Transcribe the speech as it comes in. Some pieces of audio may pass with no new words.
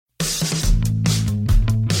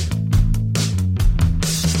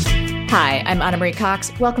Hi, I'm Anna Marie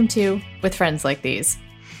Cox. Welcome to With Friends Like These.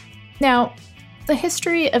 Now, the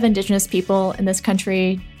history of Indigenous people in this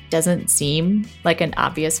country doesn't seem like an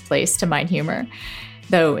obvious place to mine humor,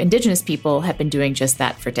 though Indigenous people have been doing just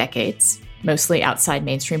that for decades, mostly outside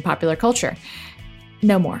mainstream popular culture.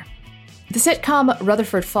 No more. The sitcom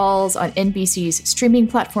Rutherford Falls on NBC's streaming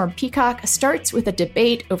platform Peacock starts with a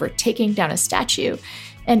debate over taking down a statue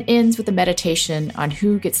and ends with a meditation on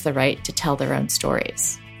who gets the right to tell their own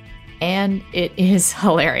stories. And it is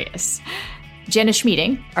hilarious. Jana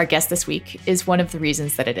Schmieding, our guest this week, is one of the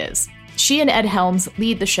reasons that it is. She and Ed Helms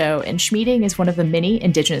lead the show, and Schmieding is one of the many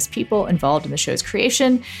Indigenous people involved in the show's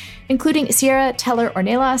creation, including Sierra Teller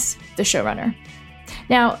Ornelas, the showrunner.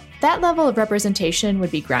 Now, that level of representation would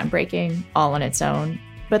be groundbreaking all on its own,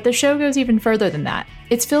 but the show goes even further than that.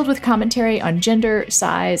 It's filled with commentary on gender,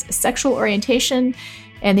 size, sexual orientation,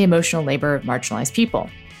 and the emotional labor of marginalized people.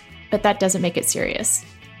 But that doesn't make it serious.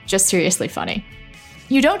 Just seriously funny.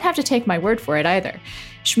 You don't have to take my word for it either.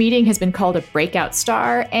 Schmieding has been called a breakout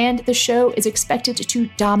star, and the show is expected to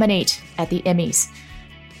dominate at the Emmys.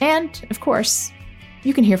 And, of course,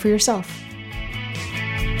 you can hear for yourself.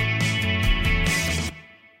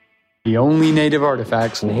 The only native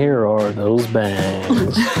artifacts, and here are those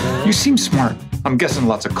bangs. You seem smart. I'm guessing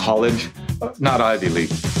lots of college. Not Ivy League,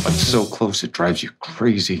 but so close it drives you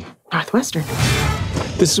crazy. Northwestern.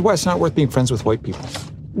 This is why it's not worth being friends with white people.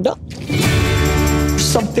 No.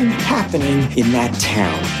 Something happening in that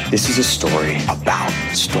town. This is a story about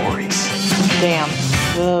stories. Damn.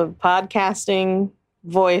 The podcasting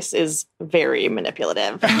voice is very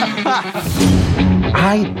manipulative.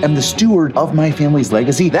 I am the steward of my family's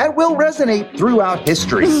legacy that will resonate throughout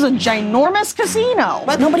history. This is a ginormous casino,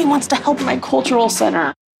 but nobody wants to help my cultural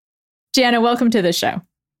center. Jana, welcome to the show.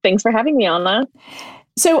 Thanks for having me, Anna.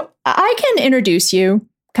 So I can introduce you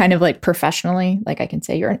kind of like professionally. Like I can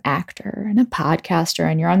say you're an actor and a podcaster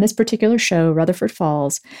and you're on this particular show, Rutherford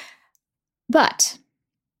Falls. But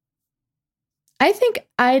I think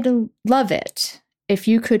I'd love it if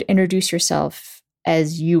you could introduce yourself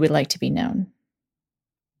as you would like to be known.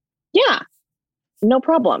 Yeah, no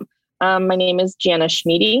problem. My name is Jana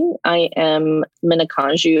Schmieding. I am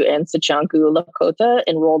Minneconjou and Sichanku Lakota,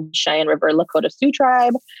 enrolled Cheyenne River Lakota Sioux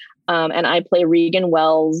tribe. And I play Regan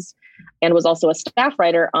Wells and was also a staff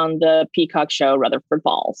writer on the Peacock show Rutherford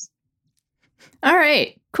Falls. All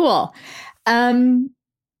right, cool.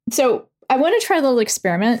 So I want to try a little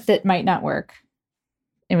experiment that might not work,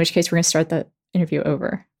 in which case we're going to start the interview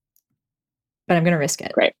over. But I'm going to risk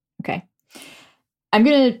it. Great. Okay. I'm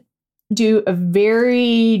going to do a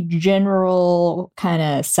very general kind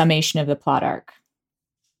of summation of the plot arc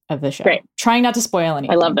of the show. Great. Trying not to spoil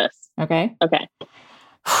anything. I love this. Okay? Okay.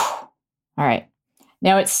 All right.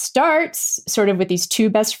 Now it starts sort of with these two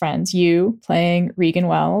best friends, you playing Regan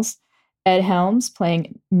Wells, Ed Helms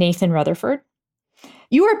playing Nathan Rutherford.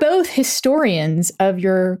 You are both historians of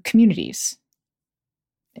your communities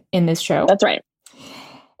in this show. That's right.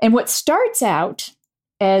 And what starts out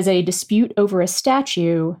as a dispute over a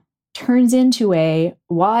statue turns into a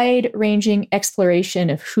wide-ranging exploration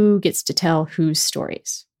of who gets to tell whose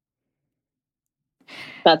stories.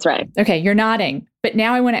 That's right. Okay, you're nodding. But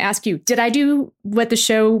now I want to ask you, did I do what the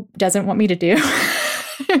show doesn't want me to do?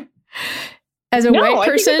 As a white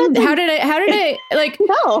person, how did I like,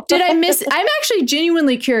 no. Did I miss? I'm actually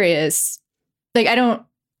genuinely curious. Like,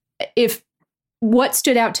 if what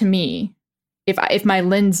stood out to me, if my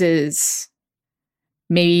lenses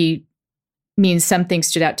maybe means something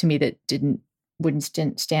stood out to me that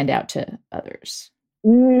wouldn't stand out to others.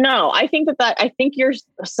 No, I think I think your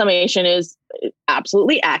summation is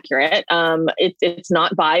absolutely accurate. It's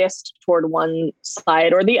not biased toward one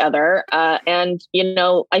side or the other. And,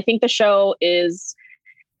 I think the show is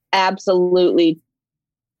absolutely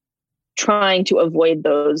trying to avoid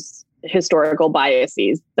those historical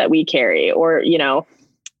biases that we carry. Or,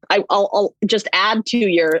 I'll just add to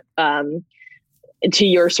your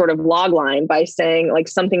sort of log line by saying, like,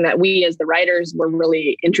 something that we as the writers were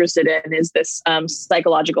really interested in is this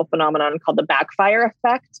psychological phenomenon called the backfire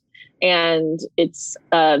effect. And it's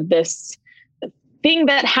this thing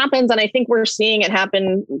that happens, and I think we're seeing it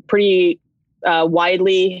happen pretty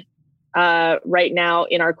widely right now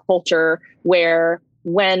in our culture, where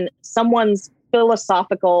when someone's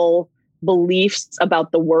philosophical beliefs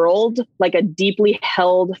about the world, like a deeply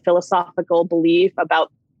held philosophical belief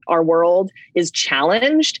about our world, is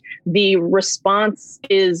challenged, the response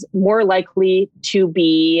is more likely to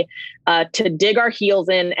be to dig our heels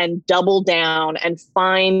in and double down and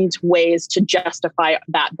find ways to justify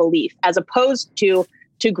that belief, as opposed to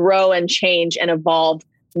grow and change and evolve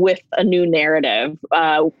with a new narrative.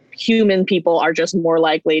 Human people are just more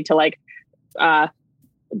likely to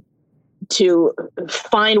to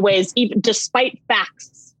find ways, even despite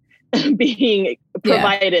facts being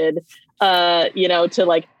provided,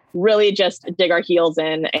 to really just dig our heels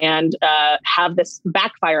in and have this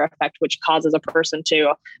backfire effect, which causes a person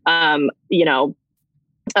to,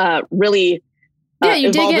 really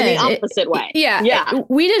you dig in the in opposite way. Yeah.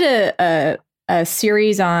 We did a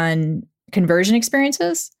series on conversion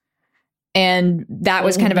experiences. And that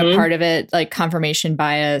was kind of a part of it, like confirmation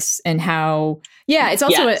bias and how, it's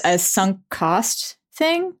also a sunk cost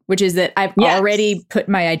thing, which is that I've already put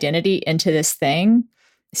my identity into this thing.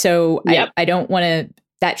 So I don't want to,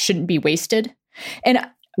 that shouldn't be wasted. And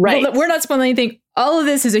we're not spoiling anything. All of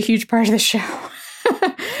this is a huge part of the show.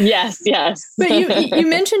 Yes. But you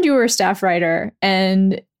mentioned you were a staff writer,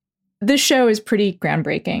 and the show is pretty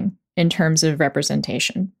groundbreaking in terms of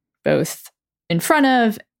representation, both in front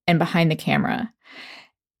of and behind the camera.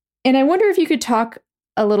 And I wonder if you could talk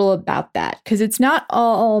a little about that, because it's not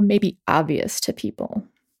all maybe obvious to people.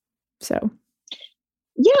 So.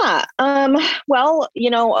 Yeah. Well,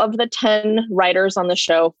 of the 10 writers on the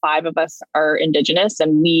show, 5 of us are Indigenous,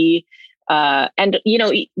 and we,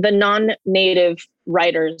 the non-Native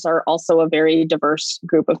writers are also a very diverse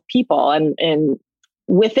group of people. And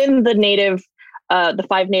within the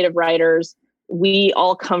 5 Native writers, we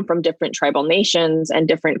all come from different tribal nations and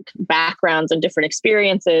different backgrounds and different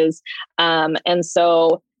experiences. And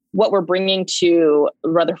so what we're bringing to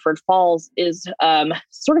Rutherford Falls is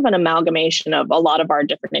sort of an amalgamation of a lot of our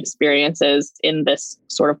different experiences in this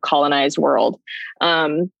sort of colonized world.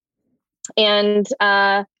 Our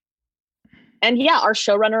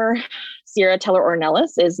showrunner, Sierra Teller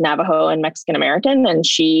Ornelas, is Navajo and Mexican American, and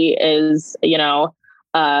she is,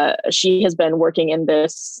 she has been working in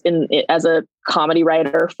this as a comedy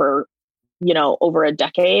writer for, over a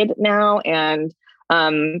decade now. And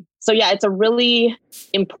it's a really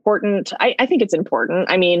important, I think it's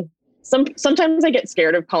important. I mean, sometimes I get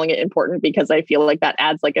scared of calling it important because I feel like that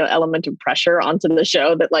adds like an element of pressure onto the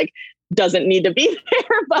show that like doesn't need to be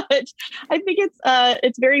there. But I think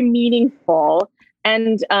it's very meaningful,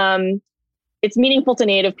 and it's meaningful to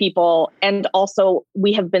Native people. And also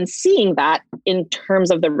we have been seeing that in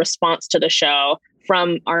terms of the response to the show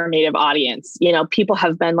from our Native audience. People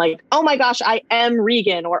have been like, oh my gosh, I am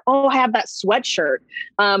Regan, or, oh, I have that sweatshirt.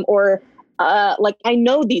 I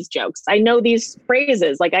know these jokes, I know these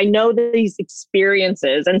phrases, like I know these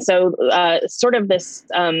experiences. And so sort of this,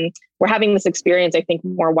 we're having this experience, I think,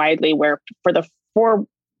 more widely, where for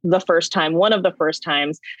the first time, one of the first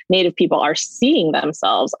times, Native people are seeing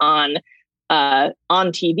themselves on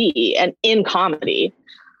TV and in comedy.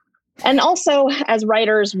 And also as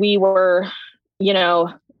writers, we were,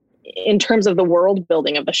 in terms of the world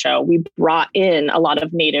building of the show, we brought in a lot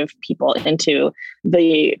of Native people into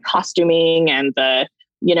the costuming, and the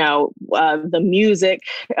music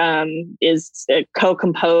is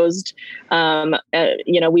co-composed.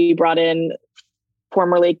 We brought in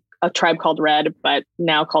formerly A Tribe Called Red, but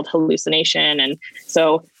now called Hallucination. And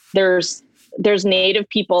so there's Native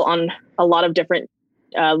people on a lot of different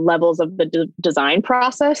levels of the design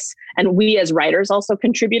process. And we as writers also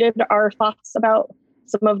contributed our thoughts about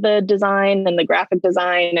some of the design and the graphic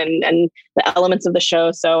design and the elements of the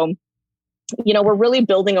show. So, we're really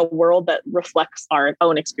building a world that reflects our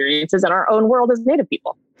own experiences and our own world as Native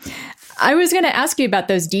people. I was going to ask you about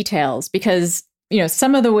those details because,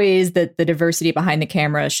 some of the ways that the diversity behind the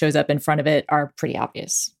camera shows up in front of it are pretty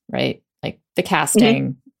obvious, right? Like the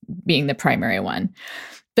casting being the primary one.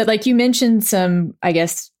 But like you mentioned some, I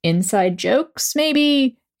guess, inside jokes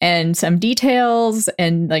maybe, and some details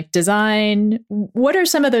and like design. What are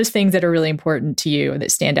some of those things that are really important to you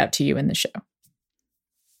that stand out to you in the show?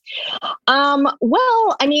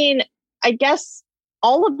 Well, I mean, I guess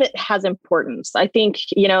all of it has importance. I think,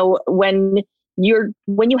 when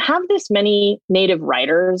you have this many Native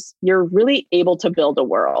writers, you're really able to build a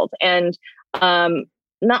world. And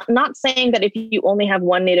not saying that if you only have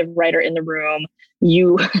one Native writer in the room,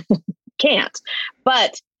 you can't.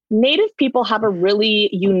 But Native people have a really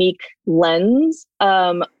unique lens,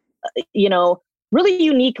 on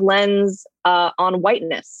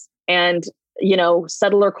whiteness and,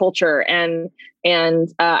 settler culture. And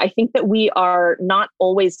I think that we are not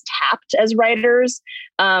always tapped as writers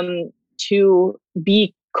to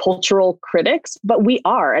be cultural critics, but we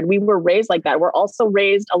are, and we were raised like that. We're also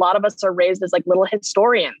raised, a lot of us are raised as like little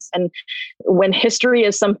historians. And when history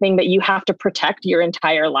is something that you have to protect your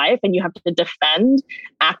entire life and you have to defend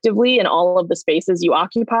actively in all of the spaces you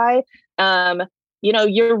occupy,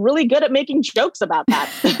 you're really good at making jokes about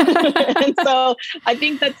that. And so I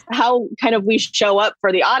think that's how kind of we show up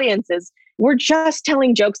for the audience is we're just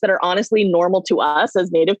telling jokes that are honestly normal to us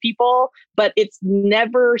as Native people, but it's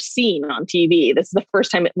never seen on TV. This is the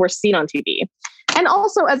first time we're seen on TV. And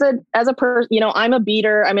also as a person, I'm a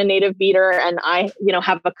beater, I'm a Native beater, and I,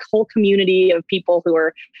 have a whole community of people who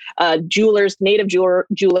are jewelers, Native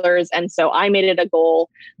jewelers. And so I made it a goal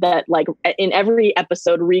that like in every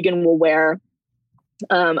episode, Regan will wear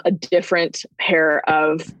a different pair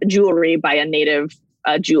of jewelry by a Native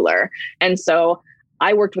jeweler. And so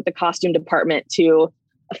I worked with the costume department to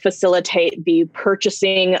facilitate the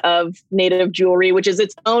purchasing of Native jewelry, which is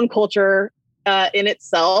its own culture in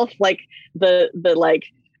itself. Like it's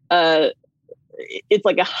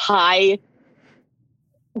like a high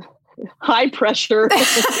pressure,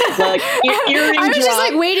 like earring I was drop. just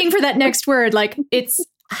like waiting for that next word. Like it's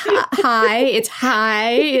high, it's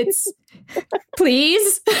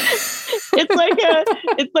please.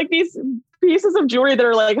 It's like these pieces of jewelry that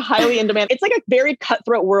are like highly in demand. It's like a very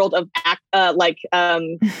cutthroat world of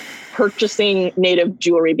purchasing Native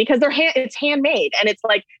jewelry because it's handmade and it's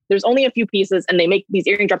like there's only a few pieces and they make these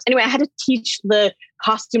earring drops. Anyway, I had to teach the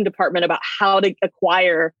costume department about how to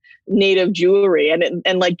acquire Native jewelry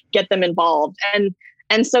and like get them involved. And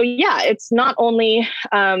so it's not only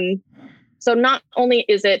not only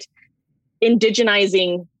is it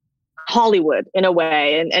indigenizing Hollywood in a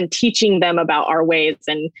way and teaching them about our ways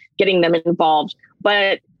and getting them involved,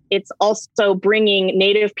 but it's also bringing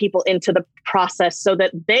Native people into the process so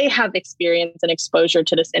that they have experience and exposure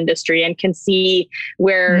to this industry and can see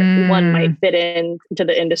where one might fit into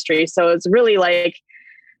the industry. So it's really like,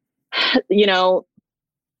 it's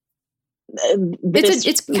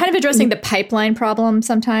kind of addressing the pipeline problem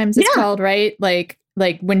sometimes it's called, right? Like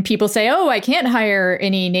when people say, oh, I can't hire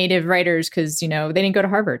any Native writers because, they didn't go to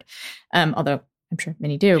Harvard. Although I'm sure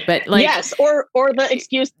many do, but like, yes. Or the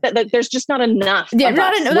excuse that there's just not enough. Yeah.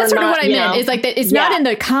 That's sort of what I meant. It's like that. It's not in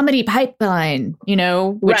the comedy pipeline,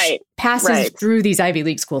 which passes through these Ivy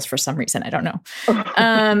League schools for some reason. I don't know.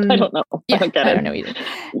 I don't know. Yeah, I don't know either.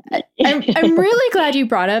 I'm really glad you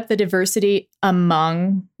brought up the diversity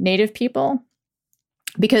among Native people.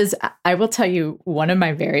 Because I will tell you one of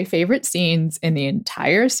my very favorite scenes in the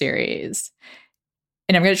entire series,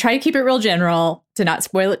 and I'm going to try to keep it real general to not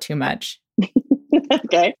spoil it too much.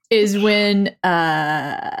 Okay. Is when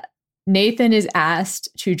Nathan is asked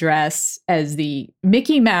to dress as the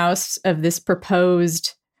Mickey Mouse of this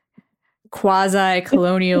proposed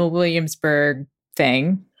quasi-colonial Williamsburg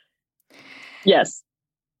thing. Yes.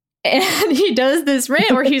 And he does this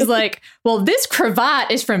rant where he's like, well, this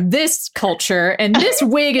cravat is from this culture and this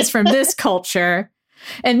wig is from this culture.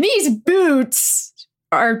 And these boots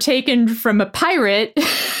are taken from a pirate.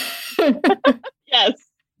 Yes.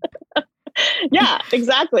 Yeah,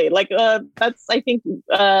 exactly. Like that's, I think,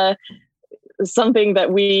 something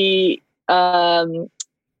that we,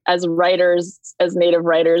 as writers, as Native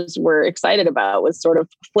writers, were excited about was sort of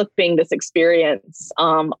flipping this experience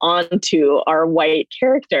onto our white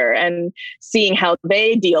character and seeing how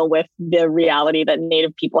they deal with the reality that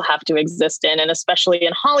Native people have to exist in. And especially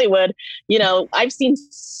in Hollywood, I've seen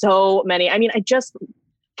so many. I mean,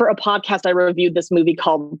 for a podcast, I reviewed this movie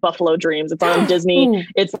called Buffalo Dreams. It's on Disney.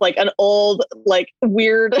 It's like an old, like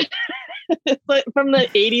weird, it's like from the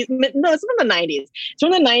 80s. No, it's from the 90s. It's from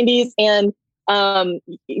the 90s. And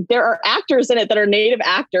there are actors in it that are Native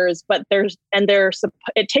actors, but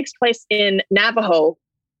it takes place in Navajo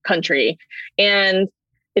country. And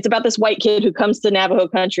it's about this white kid who comes to Navajo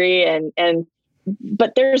country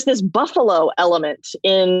but there's this buffalo element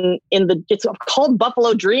it's called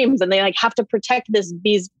Buffalo Dreams. And they like have to protect this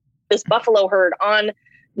buffalo herd on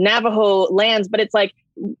Navajo lands. But it's like,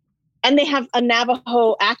 and they have a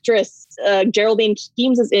Navajo actress, Geraldine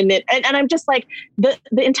Keems is in it. And I'm just like, the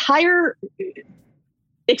entire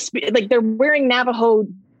like they're wearing Navajo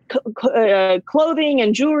clothing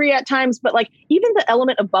and jewelry at times, but like even the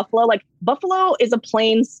element of buffalo, like buffalo is a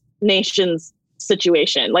Plains Nations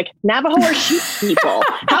situation. Like Navajo are sheep people.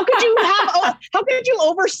 How could you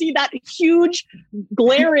oversee that huge,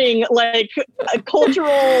 glaring, like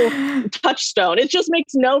cultural touchstone? It just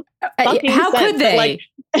makes no fucking how sense. Could they? Like,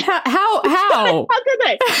 how how could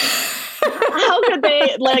they? How could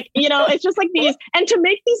they? Like, it's just like these, and to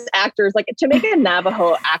make these actors, like to make a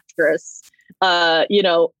Navajo actress,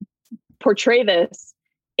 portray this,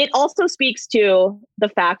 it also speaks to the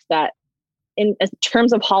fact that in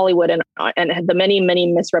terms of Hollywood and the many, many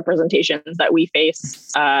misrepresentations that we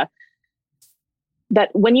face, that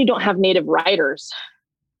when you don't have Native writers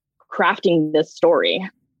crafting this story,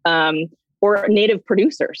 or Native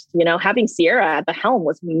producers. Having Sierra at the helm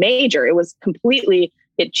was major.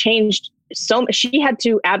 It changed she had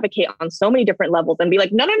to advocate on so many different levels and be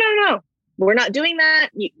like, no, we're not doing that.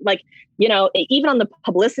 Even on the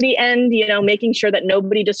publicity end, making sure that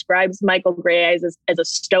nobody describes Michael Gray as a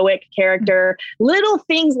stoic character, little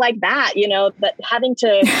things like that, that having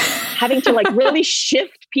to like really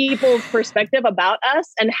shift people's perspective about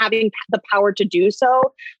us and having the power to do so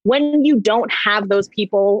when you don't have those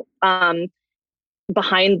people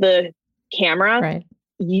behind the camera. Right.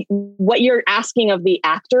 What you're asking of the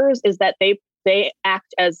actors is that they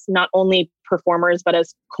act as not only performers, but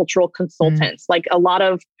as cultural consultants. Like a lot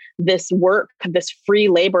of this work, this free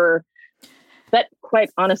labor that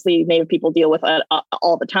quite honestly, Native people deal with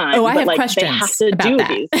all the time. Oh, I have like, questions they have to about do that.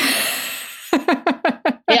 These.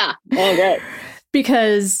 Yeah. Oh, great.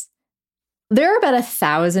 Because there are about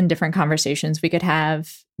 1,000 different conversations we could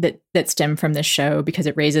have that stem from this show, because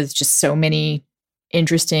it raises just so many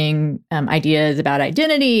interesting ideas about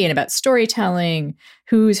identity and about storytelling,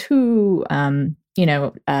 who's who,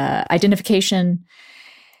 identification.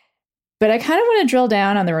 But I kind of want to drill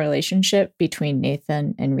down on the relationship between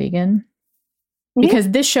Nathan and Regan,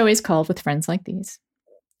 because this show is called With Friends Like These.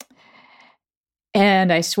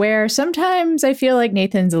 And I swear, sometimes I feel like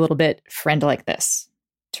Nathan's a little bit friend like this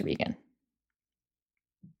to Regan.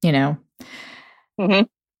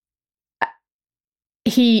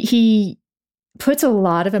 He puts a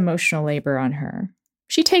lot of emotional labor on her.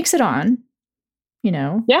 She takes it on,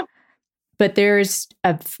 Yeah. But there's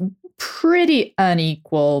a pretty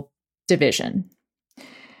unequal division.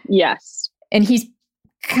 Yes. And he's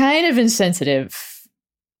kind of insensitive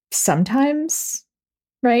sometimes,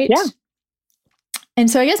 right? Yeah. And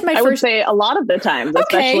so I guess I would say a lot of the times,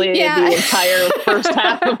 especially the entire first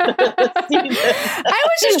half of the season. I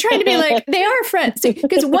was just trying to be like, they are friends.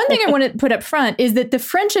 Because one thing I want to put up front is that the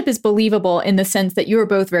friendship is believable in the sense that you are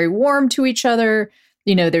both very warm to each other.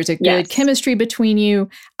 There's a good chemistry between you.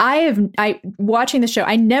 Watching the show,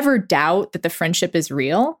 I never doubt that the friendship is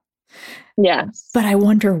real. Yes. But I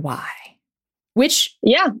wonder why. Which,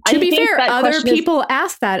 to be fair, other people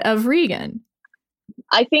ask that of Regan.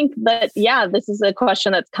 I think that, this is a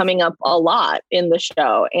question that's coming up a lot in the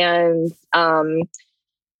show. And,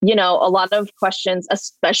 a lot of questions,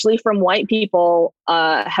 especially from white people,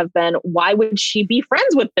 have been, why would she be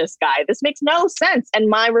friends with this guy? This makes no sense. And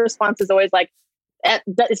my response is always like,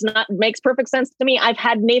 that makes perfect sense to me. I've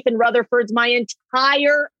had Nathan Rutherfords my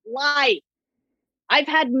entire life. I've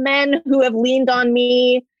had men who have leaned on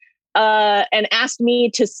me and asked me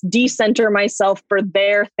to decenter myself for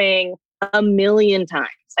their thing a million times.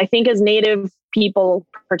 I think as Native people,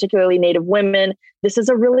 particularly Native women, this is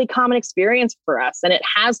a really common experience for us. And it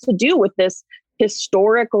has to do with this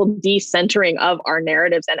historical decentering of our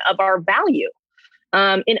narratives and of our value.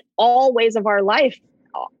 In all ways of our life,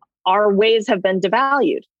 our ways have been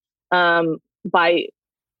devalued by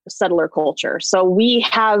settler culture. So we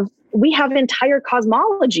have entire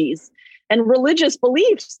cosmologies and religious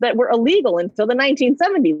beliefs that were illegal until the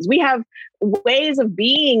 1970s. We have ways of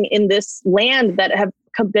being in this land that have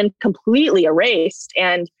been completely erased.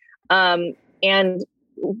 And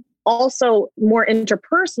also more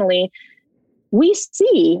interpersonally, we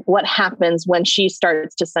see what happens when she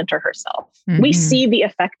starts to center herself. Mm-hmm. We see the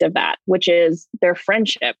effect of that, which is their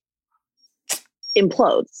friendship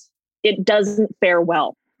implodes. It doesn't fare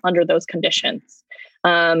well under those conditions.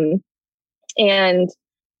 And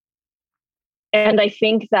I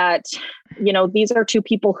think that, these are two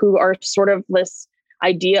people who are sort of this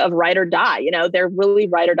idea of ride or die. They're really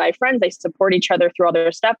ride or die friends. They support each other through all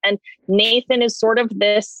their stuff. And Nathan is sort of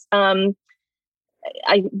this,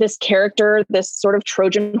 this character, this sort of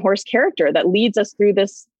Trojan horse character that leads us through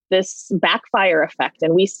this backfire effect.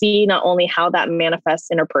 And we see not only how that manifests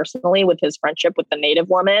interpersonally with his friendship with the Native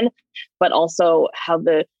woman, but also how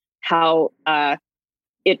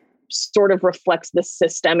it sort of reflects the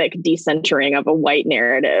systemic decentering of a white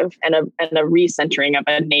narrative and a recentering of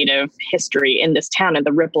a Native history in this town and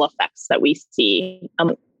the ripple effects that we see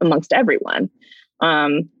amongst everyone.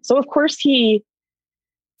 So of course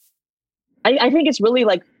I think it's really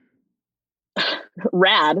like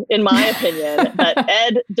rad, in my opinion, that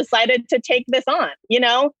Ed decided to take this on,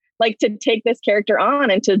 like to take this character on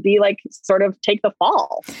and to be like, sort of take the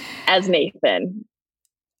fall as Nathan.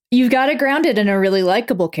 You've got to ground it in a really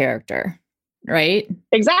likable character, right?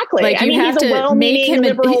 Exactly. Like you have to make him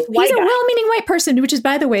he's a well-meaning white person, which is,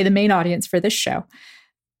 by the way, the main audience for this show.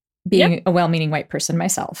 Being a well-meaning white person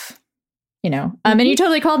myself, and you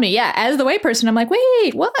totally called me. Yeah. As the white person, I'm like,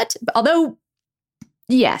 wait, what? Although,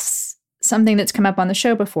 yes, something that's come up on the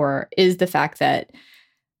show before is the fact that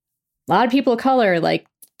a lot of people of color, like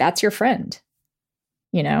that's your friend,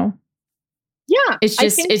 you know? Yeah. It's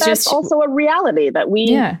just, I think that's also a reality that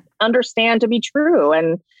we understand to be true.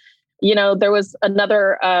 And, you know, there was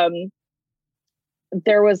another, I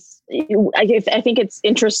think it's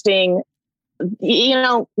interesting, you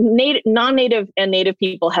know, non-native and native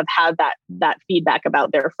people have had that feedback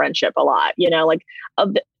about their friendship a lot, you know, like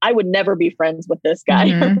I would never be friends with this guy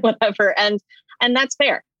or whatever. And that's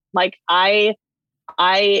fair. Like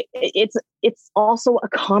it's also a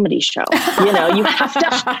comedy show, you know, you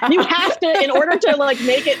have to, in order to like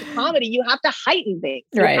make it comedy, you have to heighten things.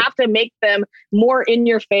 You have to make them more in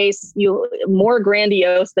your face, more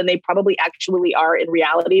grandiose than they probably actually are in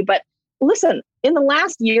reality. But listen, in the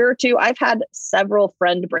last year or two, I've had several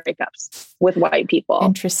friend breakups with white people.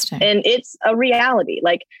 Interesting. And it's a reality.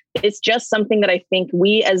 Like, it's just something that I think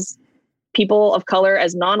we as people of color,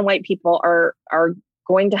 as non-white people are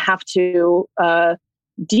going to have to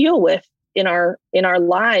deal with in our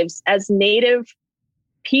lives as Native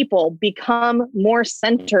people become more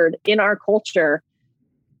centered in our culture.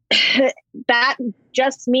 That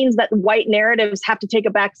just means that white narratives have to take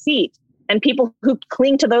a back seat. And people who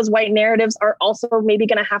cling to those white narratives are also maybe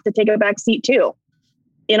going to have to take a back seat too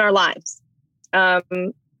in our lives.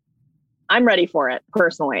 I'm ready for it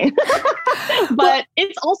personally, but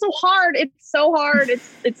it's also hard. It's so hard.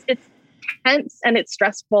 It's tense and it's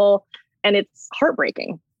stressful and it's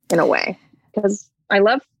heartbreaking in a way, because I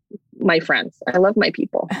love my friends. I love my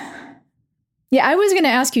people. Yeah. I was going to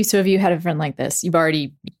ask you, so have you had a friend like this? You've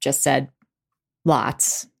already just said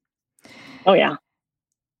lots. Oh yeah.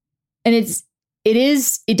 And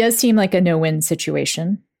it does seem like a no-win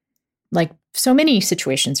situation, like so many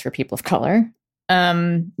situations for people of color.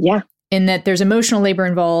 Yeah. In that there's emotional labor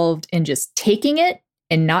involved in just taking it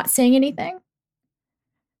and not saying anything.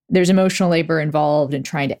 There's emotional labor involved in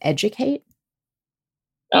trying to educate.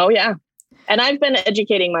 Oh yeah. And I've been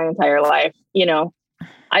educating my entire life. You know,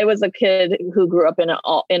 I was a kid who grew up in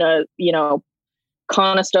a you know,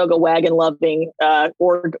 Conestoga wagon loving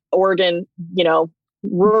Oregon, you know,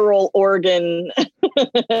 rural Oregon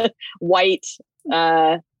white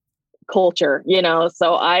culture, you know.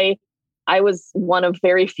 So I was one of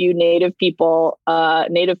very few Native people,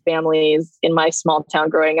 Native families in my small town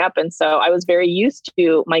growing up. And so I was very used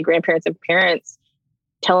to my grandparents and parents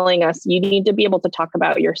telling us, you need to be able to talk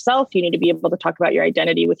about yourself. You need to be able to talk about your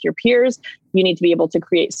identity with your peers. You need to be able to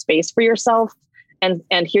create space for yourself. And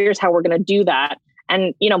here's how we're going to do that.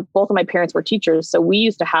 And, you know, both of my parents were teachers. So we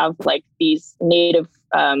used to have like these Native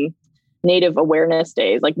awareness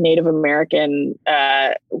days, like Native American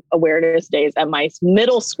awareness days at my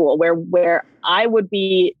middle school, where I would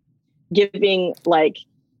be giving like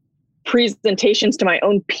presentations to my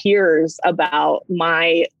own peers about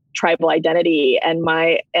my tribal identity and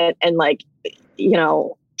and like, you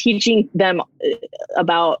know, teaching them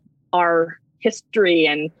about our history.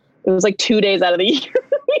 And it was like 2 days out of the year.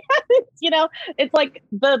 You know, it's like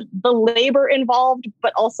the labor involved,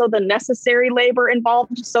 but also the necessary labor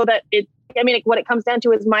involved, so that what it comes down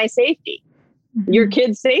to is my safety, your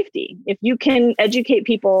kid's safety. If you can educate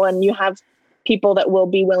people and you have people that will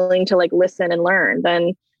be willing to like listen and learn,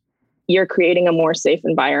 then you're creating a more safe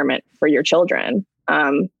environment for your children,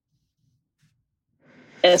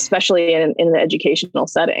 especially in the educational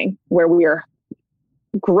setting where we are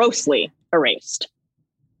grossly erased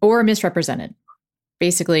or misrepresented.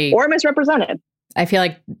 Basically, or misrepresented. I feel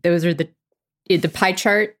like those are the pie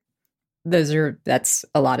chart. That's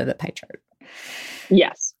a lot of the pie chart.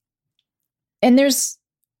 Yes. And there's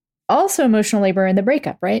also emotional labor in the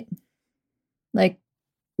breakup, right? Like,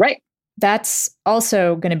 right. That's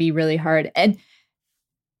also going to be really hard. And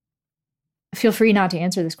feel free not to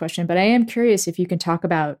answer this question, but I am curious if you can talk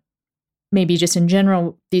about maybe just in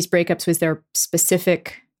general, these breakups, was there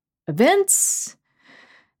specific events?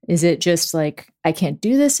 Is it just like, I can't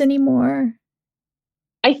do this anymore?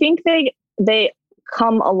 I think they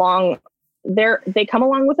come along. They come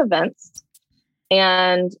along with events,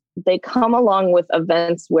 and they come along with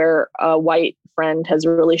events where a white friend has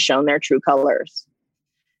really shown their true colors,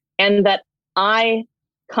 and that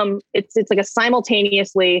it's like a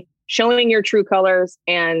simultaneously showing your true colors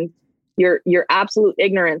and your absolute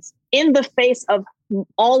ignorance in the face of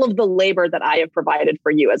all of the labor that I have provided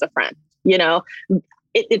for you as a friend. You know,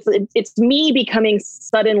 it's me becoming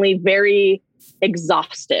suddenly very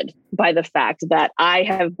exhausted by the fact that I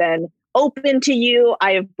have been open to you.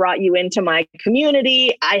 I have brought you into my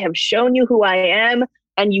community. I have shown you who I am,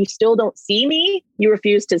 and you still don't see me. You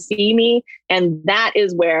refuse to see me. And that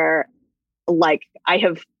is where like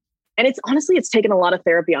and it's taken a lot of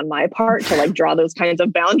therapy on my part to like draw those kinds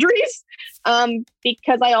of boundaries.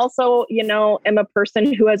 Because I also, you know, am a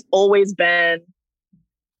person who has always been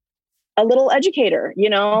a little educator, you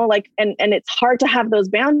know, like, and it's hard to have those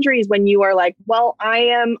boundaries when you are like, well, I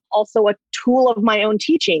am also a tool of my own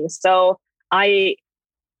teaching. So I,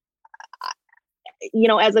 you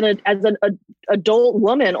know, as an adult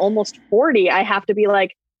woman, almost 40, I have to be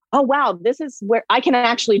like, oh, wow, this is where I can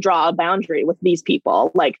actually draw a boundary with these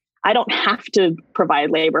people. Like, I don't have to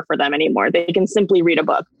provide labor for them anymore. They can simply read a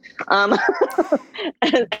book. And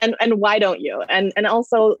why don't you? And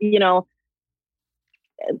also, you know,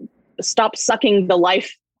 stop sucking the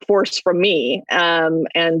life force from me,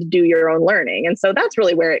 and do your own learning. And so that's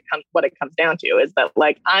really where what it comes down to, is that,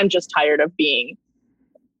 like, I'm just tired of being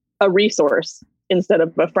a resource instead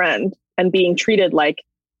of a friend, and being treated like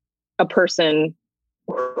a person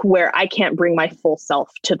where I can't bring my full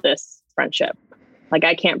self to this friendship. Like,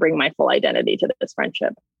 I can't bring my full identity to this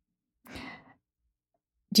friendship.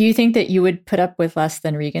 Do you think that you would put up with less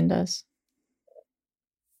than Regan does?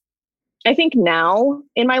 I think now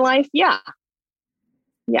in my life, yeah.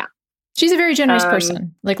 Yeah. She's a very generous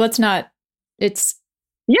person. Like,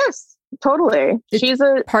 yes, totally. She's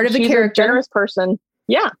a part of the character. A generous person.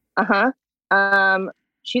 Yeah.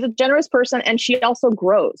 She's a generous person, and she also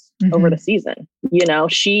grows over the season. You know,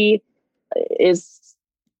 she is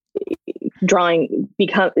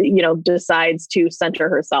decides to center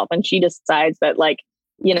herself, and she decides that, like,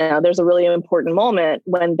 you know, there's a really important moment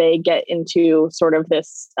when they get into sort of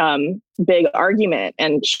this big argument,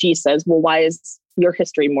 and she says, well, why is your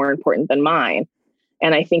history more important than mine?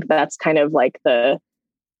 And I think that's kind of like that's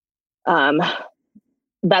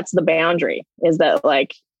the boundary, is that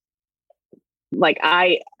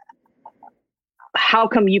how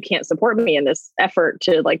come you can't support me in this effort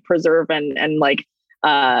to, like, preserve and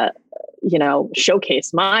you know,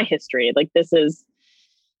 showcase my history? Like,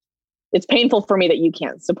 it's painful for me that you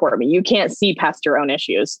can't support me. You can't see past your own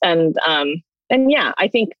issues. And yeah, I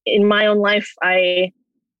think in my own life, I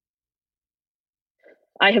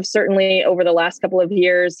have certainly, over the last couple of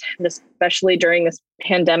years, and especially during this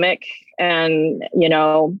pandemic, and, you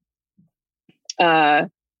know,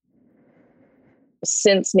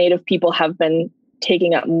 since Native people have been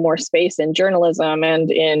taking up more space in journalism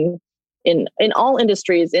and in all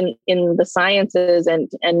industries, in the sciences,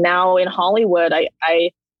 and now in Hollywood,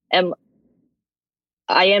 I am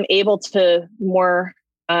able to more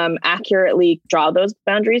accurately draw those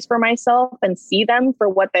boundaries for myself and see them for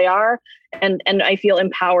what they are, and I feel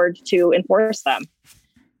empowered to enforce them.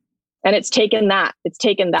 And it's taken that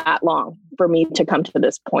long for me to come to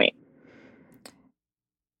this point.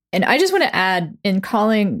 And I just want to add, in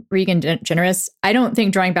calling Regan generous, I don't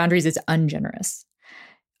think drawing boundaries is ungenerous.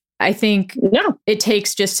 I think it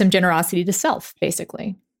takes just some generosity to self,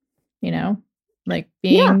 basically, you know, like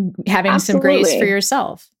having some grace for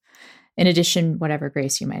yourself, in addition, whatever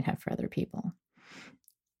grace you might have for other people.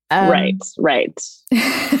 Right.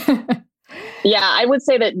 Yeah, I would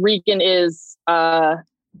say that Regan is,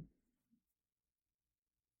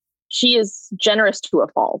 she is generous to a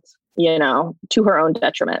fault, you know, to her own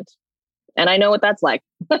detriment. And I know what that's like.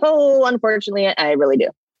 Oh, unfortunately, I really do.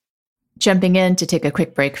 Jumping in to take a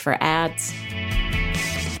quick break for ads.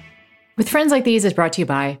 With Friends Like These is brought to you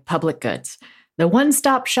by Public Goods, the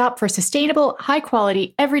one-stop shop for sustainable,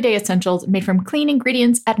 high-quality, everyday essentials made from clean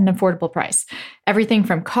ingredients at an affordable price. Everything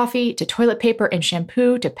from coffee to toilet paper and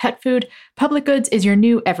shampoo to pet food, Public Goods is your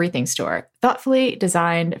new everything store, thoughtfully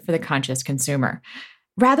designed for the conscious consumer.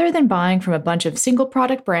 Rather than buying from a bunch of single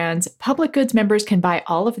product brands, Public Goods members can buy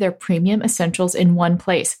all of their premium essentials in one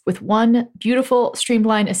place with one beautiful,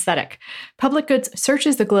 streamlined aesthetic. Public Goods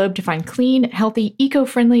searches the globe to find clean, healthy,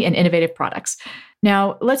 eco-friendly, and innovative products.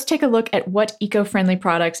 Now, let's take a look at what eco-friendly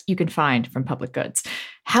products you can find from Public Goods.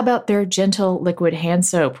 How about their gentle liquid hand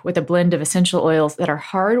soap with a blend of essential oils that are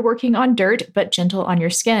hard working on dirt but gentle on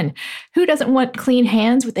your skin? Who doesn't want clean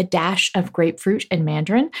hands with a dash of grapefruit and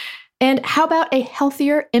mandarin? And how about a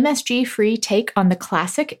healthier, MSG-free take on the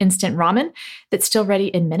classic instant ramen that's still ready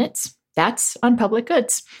in minutes? That's on Public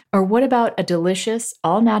Goods. Or what about a delicious,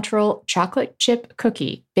 all-natural chocolate chip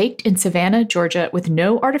cookie baked in Savannah, Georgia with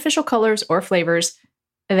no artificial colors or flavors?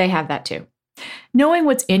 They have that too. Knowing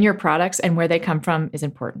what's in your products and where they come from is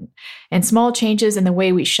important. And small changes in the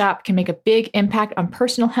way we shop can make a big impact on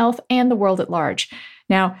personal health and the world at large.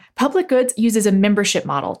 Now, Public Goods uses a membership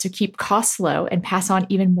model to keep costs low and pass on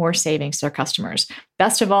even more savings to their customers.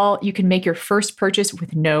 Best of all, you can make your first purchase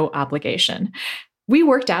with no obligation. We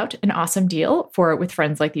worked out an awesome deal for With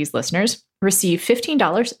Friends Like These listeners. Receive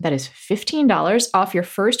 $15, that is $15 off your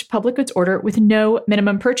first Public Goods order with no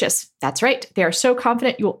minimum purchase. That's right. They are so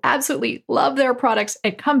confident you will absolutely love their products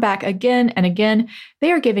and come back again and again.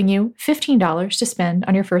 They are giving you $15 to spend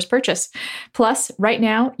on your first purchase. Plus, right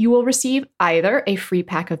now, you will receive either a free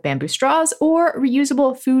pack of bamboo straws or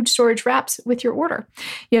reusable food storage wraps with your order.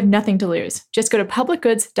 You have nothing to lose. Just go to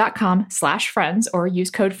publicgoods.com/friends or use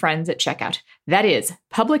code FRIENDS at checkout. That is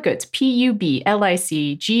publicgoods,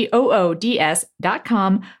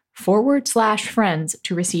 publicgoods.com/friends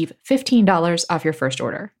to receive $15 off your first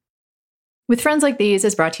order. With Friends Like These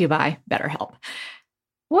is brought to you by BetterHelp.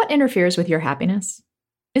 What interferes with your happiness?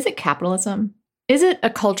 Is it capitalism? Is it a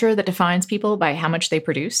culture that defines people by how much they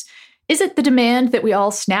produce? Is it the demand that we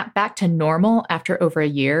all snap back to normal after over a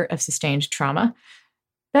year of sustained trauma?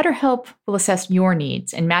 BetterHelp will assess your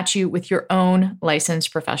needs and match you with your own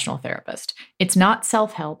licensed professional therapist. It's not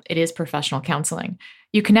self-help, it is professional counseling.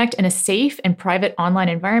 You connect in a safe and private online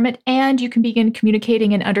environment, and you can begin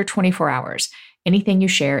communicating in under 24 hours. Anything you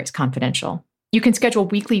share is confidential. You can schedule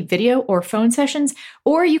weekly video or phone sessions,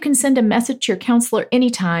 or you can send a message to your counselor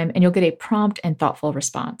anytime, and you'll get a prompt and thoughtful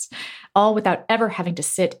response, all without ever having to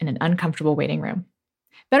sit in an uncomfortable waiting room.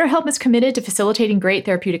 BetterHelp is committed to facilitating great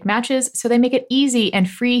therapeutic matches, so they make it easy and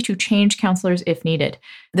free to change counselors if needed.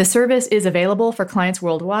 The service is available for clients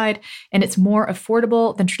worldwide, and it's more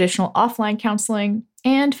affordable than traditional offline counseling,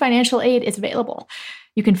 and financial aid is available.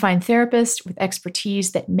 You can find therapists with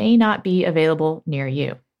expertise that may not be available near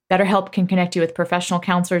you. BetterHelp can connect you with professional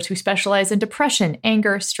counselors who specialize in depression,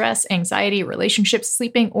 anger, stress, anxiety, relationships,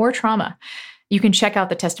 sleeping, or trauma. You can check out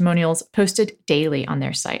the testimonials posted daily on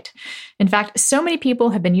their site. In fact, so many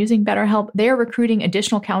people have been using BetterHelp, they are recruiting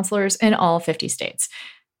additional counselors in all 50 states.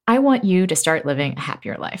 I want you to start living a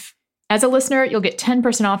happier life. As a listener, you'll get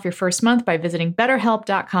 10% off your first month by visiting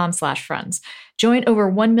betterhelp.com/friends. Join over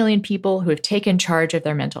 1 million people who have taken charge of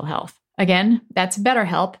their mental health. Again, that's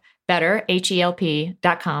BetterHelp,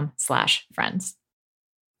 betterhelp.com/friends.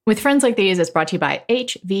 With Friends Like These is brought to you by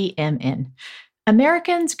HVMN.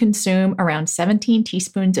 Americans consume around 17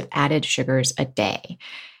 teaspoons of added sugars a day.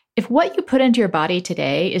 If what you put into your body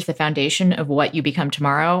today is the foundation of what you become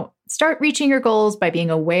tomorrow, start reaching your goals by being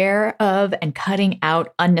aware of and cutting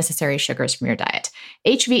out unnecessary sugars from your diet.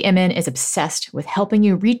 HVMN is obsessed with helping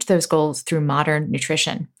you reach those goals through modern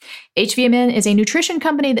nutrition. HVMN is a nutrition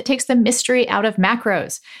company that takes the mystery out of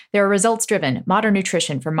macros. They're results-driven, modern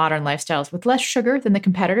nutrition for modern lifestyles with less sugar than the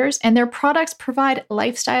competitors, and their products provide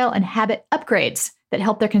lifestyle and habit upgrades that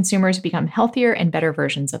help their consumers become healthier and better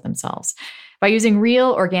versions of themselves. By using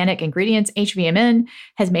real organic ingredients, HVMN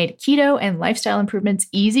has made keto and lifestyle improvements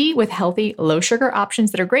easy with healthy, low-sugar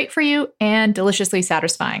options that are great for you and deliciously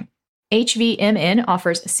satisfying. HVMN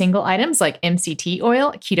offers single items like MCT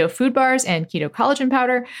oil, keto food bars, and keto collagen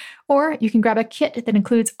powder, or you can grab a kit that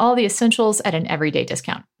includes all the essentials at an everyday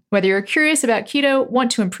discount. Whether you're curious about keto,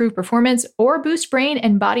 want to improve performance, or boost brain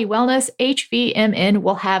and body wellness, HVMN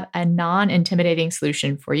will have a non-intimidating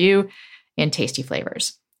solution for you in tasty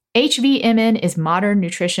flavors. HVMN is modern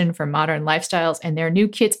nutrition for modern lifestyles, and their new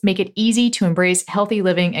kits make it easy to embrace healthy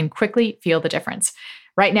living and quickly feel the difference.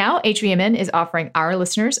 Right now, HVMN is offering our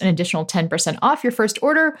listeners an additional 10% off your first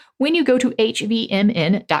order when you go to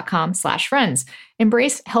hvmn.com/friends.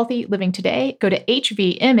 Embrace healthy living today. Go to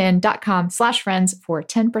hvmn.com/friends for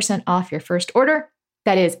 10% off your first order.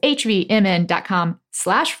 That is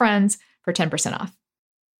hvmn.com/friends for 10% off.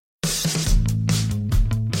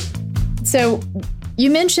 So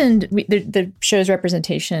you mentioned the show's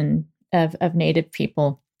representation of Native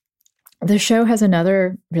people. The show has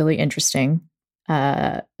another really interesting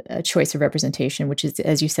choice of representation, which is,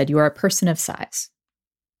 as you said, you are a person of size.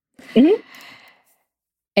 Mm-hmm.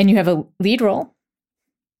 And you have a lead role.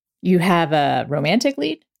 You have a romantic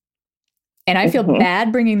lead. And I feel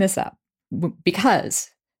bad bringing this up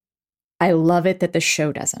because I love it that the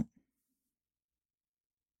show doesn't.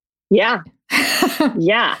 Yeah.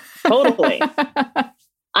 Yeah, totally.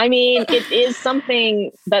 I mean, it is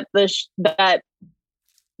something that that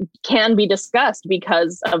can be discussed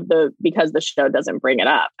because the show doesn't bring it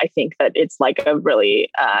up. I think that it's like a really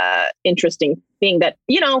interesting thing that,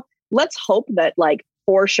 let's hope that like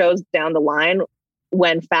 4 shows down the line,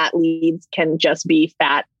 when fat leads can just be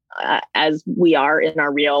fat as we are in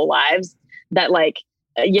our real lives, that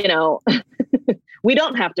we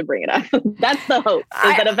don't have to bring it up. That's the hope,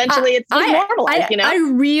 is that eventually it's normalized, I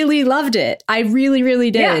really loved it. I really,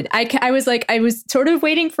 really did. Yeah. I was sort of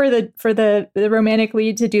waiting for the romantic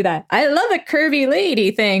lead to do that. I love a curvy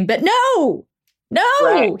lady thing, but no,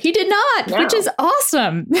 right. He did not, which is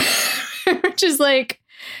awesome. Which is like,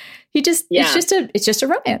 it's just a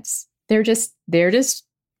romance. They're just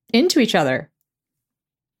into each other.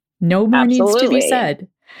 No more needs to be said.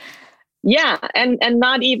 Yeah. And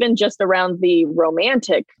not even just around the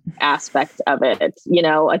romantic aspect of it. You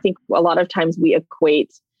know, I think a lot of times we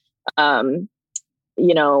equate,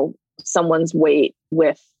 someone's weight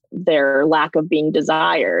with their lack of being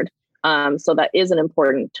desired. So that is an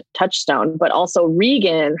important touchstone, but also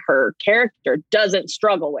Regan, her character, doesn't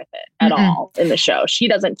struggle with it at all in the show. She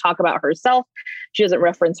doesn't talk about herself. She doesn't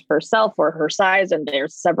reference herself or her size. And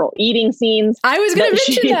there's several eating scenes. I was going to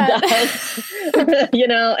mention that.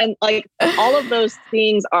 And like all of those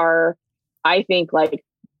things are, I think, like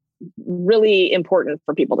really important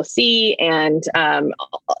for people to see and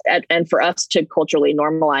for us to culturally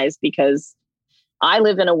normalize, because I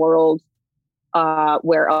live in a world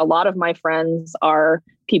where a lot of my friends are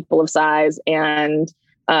people of size, and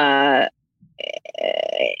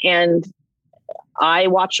I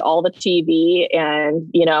watch all the TV, and,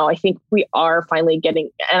 I think we are finally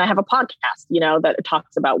getting, and I have a podcast, that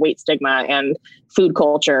talks about weight stigma and food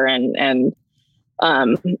culture and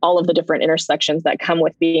all of the different intersections that come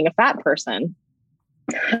with being a fat person,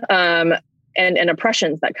 and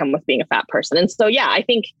oppressions that come with being a fat person. And so, yeah, I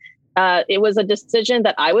think it was a decision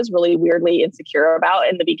that I was really weirdly insecure about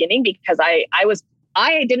in the beginning, because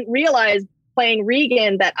I didn't realize playing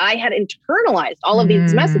Regan that I had internalized all of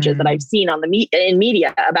these messages that I've seen in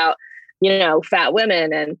media about, fat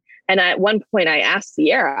women. And at one point I asked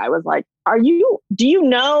Sierra, I was like, do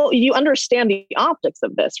you understand the optics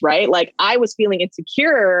of this? Right? Like, I was feeling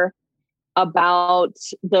insecure about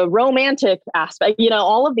the romantic aspect,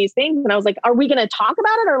 all of these things. And I was like, are we going to talk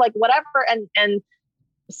about it or like whatever? And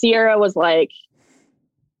Sierra was like,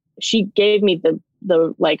 she gave me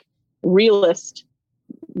the like realist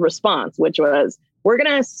response, which was, we're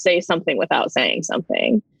going to say something without saying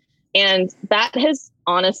something. And that has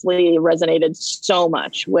honestly resonated so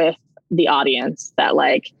much with the audience, that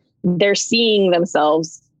like they're seeing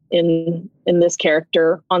themselves in this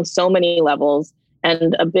character on so many levels.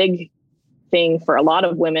 And a big thing for a lot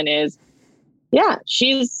of women is, yeah,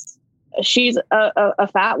 she's a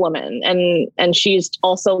fat woman, and she's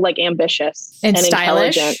also like ambitious and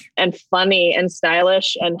stylish intelligent and funny and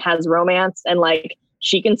stylish and has romance, and like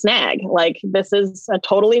she can snag. Like, this is a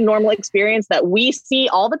totally normal experience that we see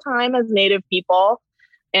all the time as Native people,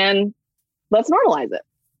 and let's normalize it.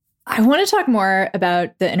 I want to talk more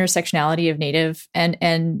about the intersectionality of Native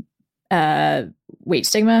and weight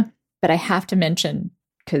stigma, but I have to mention,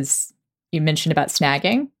 because you mentioned about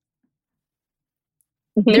snagging.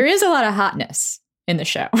 There is a lot of hotness in the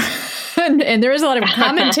show, and there is a lot of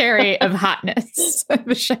commentary of hotness in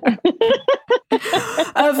the show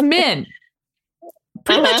of men,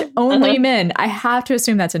 pretty much only men. I have to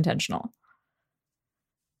assume that's intentional.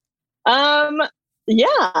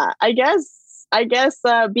 Yeah, I guess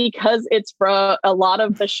because it's from a lot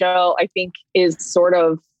of the show, I think, is sort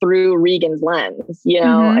of through Regan's lens.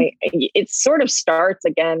 It sort of starts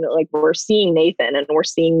again, like we're seeing Nathan, and we're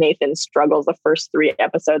seeing Nathan's struggles the first 3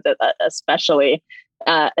 episodes, especially.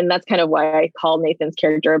 And that's kind of why I call Nathan's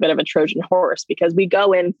character a bit of a Trojan horse, because we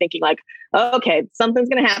go in thinking like, oh, okay, something's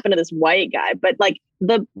going to happen to this white guy. But like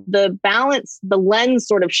the balance, the lens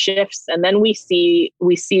sort of shifts. And then we see,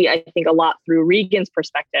 I think, a lot through Regan's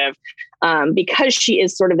perspective, because she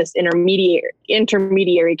is sort of this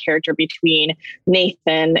intermediary character between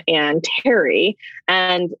Nathan and Terry.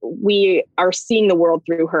 And we are seeing the world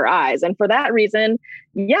through her eyes. And for that reason,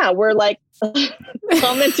 yeah, we're like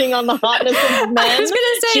commenting on the hotness of men. I was going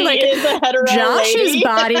to say, she like, is a hetero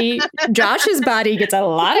Josh's body gets a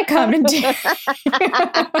lot of commentary.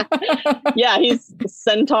 Yeah, he's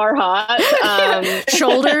centaur hot.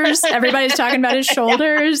 Shoulders. Everybody's talking about his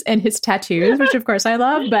shoulders and his tattoos, which of course I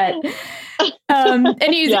love. But and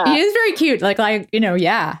he is very cute. Like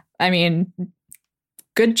yeah. I mean,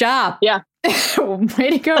 good job. Yeah. Way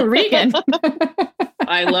to go, Regan.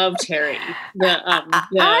 I love Terry.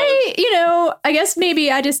 I guess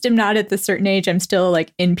maybe I just am not at the certain age. I'm still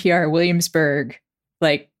like NPR Williamsburg,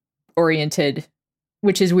 like oriented,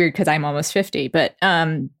 which is weird because I'm almost 50, but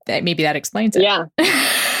maybe that explains it. Yeah.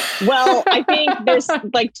 Well, I think there's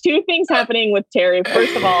like 2 things happening with Terry.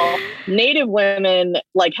 First of all, Native women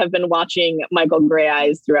like have been watching Michael Gray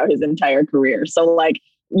Eyes throughout his entire career. So like,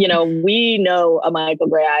 we know a Michael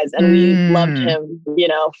Gray Eyes, and we loved him,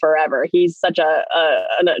 forever. He's such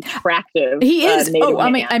an attractive. He is. Native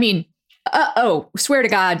man. I mean, swear to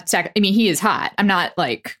God, he is hot. I'm not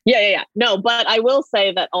like. Yeah. No, but I will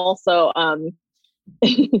say that also,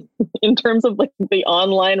 in terms of like the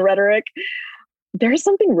online rhetoric, there's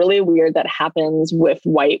something really weird that happens with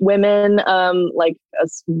white women, like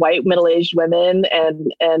white middle-aged women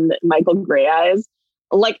and Michael Grey Eyes.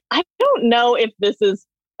 Like, I don't know if this is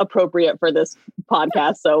appropriate for this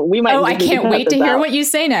podcast, so we might. Oh, I can't wait to hear what you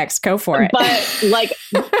say next. Go for it. But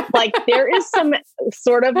like there is some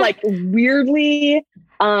sort of like weirdly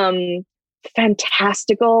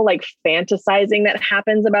fantastical, like fantasizing that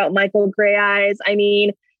happens about Michael Grey Eyes. I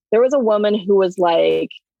mean, there was a woman who was like,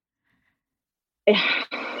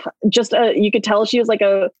 just you could tell she was like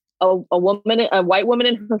a woman, a white woman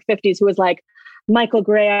in her 50s who was like, Michael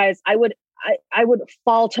Grey Eyes, I would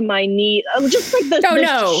fall to my knee. Just like this. Oh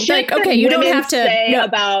no! Like, okay, you don't have to say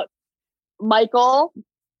about Michael.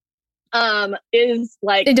 Is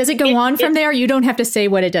like. And does it go on from there? You don't have to say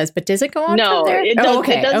what it does, but does it go on? No, from there? It does,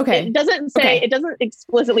 okay. It doesn't say. Okay. It doesn't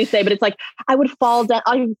explicitly say, but it's like I would fall down.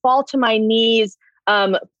 I would fall to my knees.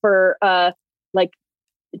 For like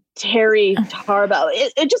Terry Tarbell.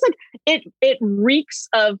 It just like it reeks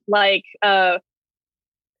of like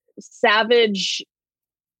savage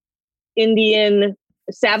Indian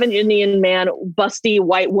man, busty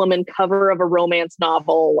white woman cover of a romance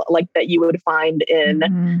novel like that you would find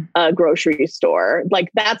in a grocery store. Like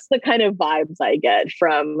that's the kind of vibes I get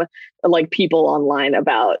from like people online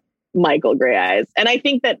about Michael Grey Eyes. And I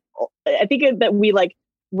think that we like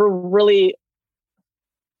we're really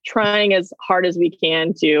trying as hard as we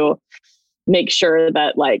can to make sure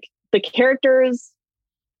that like the characters,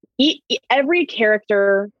 every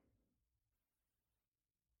character,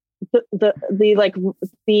 the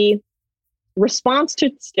response to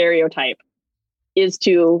stereotype is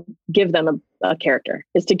to give them a character,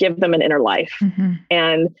 is to give them an inner life.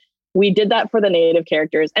 And we did that for the native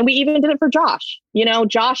characters, and we even did it for Josh. You know,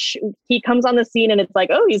 Josh, he comes on the scene and it's like,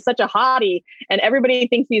 oh, he's such a hottie, and everybody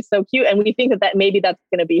thinks he's so cute, and we think that maybe that's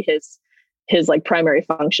going to be his like primary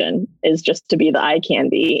function, is just to be the eye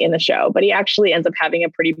candy in the show. But he actually ends up having a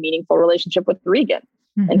pretty meaningful relationship with Regan,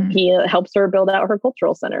 and he helps her build out her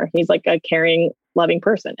cultural center. He's like a caring, loving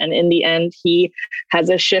person, and in the end, he has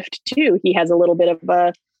a shift too. He has a little bit of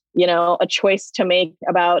a choice to make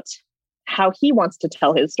about how he wants to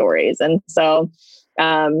tell his stories. And so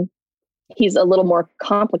he's a little more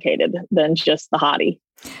complicated than just the hottie.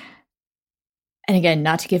 And again,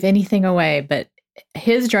 not to give anything away, but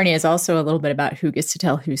his journey is also a little bit about who gets to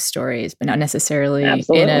tell whose stories, but not necessarily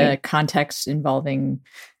in a context involving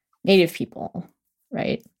Native people,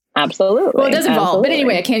 right? Absolutely. Well, it does involve, but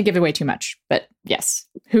anyway, I can't give away too much, but yes,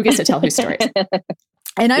 who gets to tell whose stories?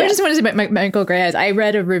 And I just want to say about Michael Grey Eyes, I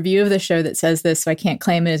read a review of the show that says this, so I can't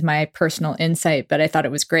claim it as my personal insight, but I thought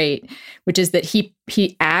it was great, which is that he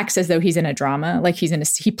acts as though he's in a drama, like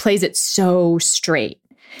he plays it so straight,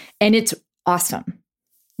 and it's awesome.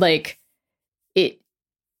 Like it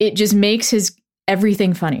just makes his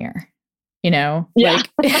everything funnier, you know? Yeah.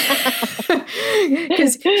 Like,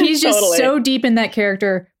 because he's just so deep in that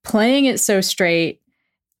character, playing it so straight.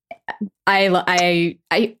 I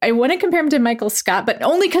want to compare him to Michael Scott, but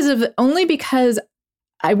only because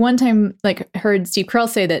I one time like heard Steve Carell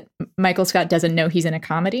say that Michael Scott doesn't know he's in a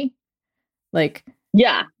comedy. Like,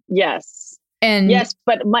 but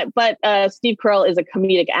Steve Carell is a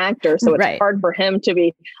comedic actor, so it's hard for him to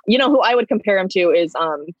be. You know who I would compare him to is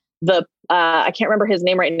I can't remember his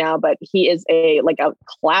name right now, but he is a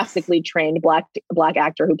classically trained black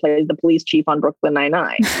actor who plays the police chief on Brooklyn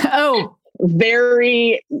Nine-Nine. Oh.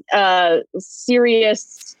 Very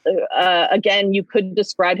serious. Again, you could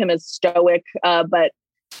describe him as stoic, but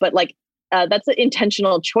that's an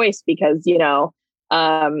intentional choice because it's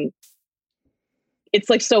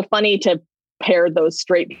like so funny to pair those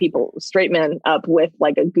straight men up with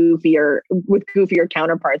like goofier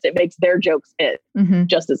counterparts. It makes their jokes hit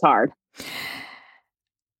just as hard.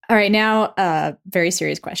 All right, now a very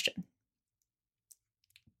serious question.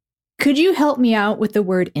 Could you help me out with the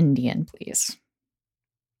word Indian, please?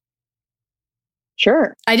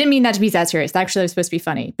 Sure. I didn't mean that to be that serious. Actually, it was supposed to be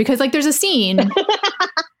funny because, like, there's a scene.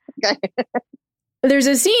 Okay. There's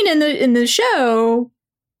a scene in the show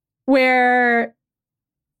where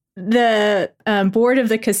the board of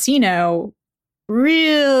the casino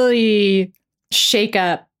really shake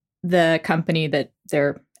up the company that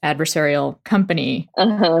their adversarial company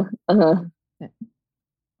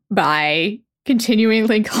by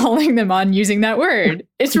continually calling them on using that word.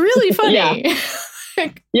 It's really funny.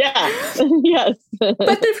 Yes. But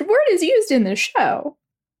the word is used in the show.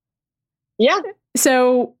 Yeah.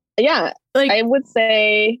 So, yeah, like I would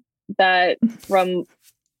say that from,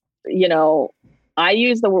 I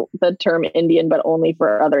use the term Indian, but only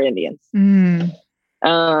for other Indians. And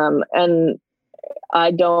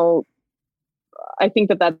I think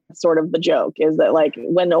that that's sort of the joke, is that like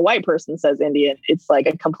when a white person says Indian, it's like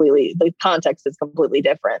the context is completely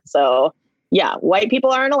different. So yeah, white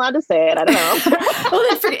people aren't allowed to say it. I don't know. Well,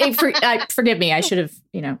 then forgive me. I should have,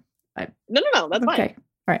 No, that's fine. Okay.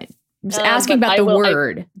 All right. I'm just asking about the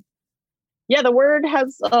word. The word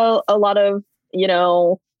has a lot of,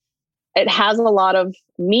 it has a lot of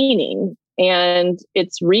meaning, and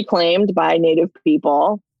it's reclaimed by Native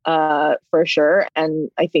people for sure.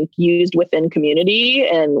 And I think used within community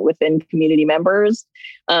and within community members.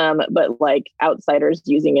 But like outsiders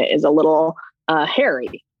using it is a little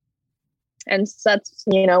hairy. And so that's,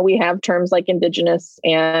 we have terms like Indigenous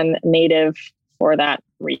and Native for that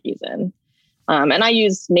reason. And I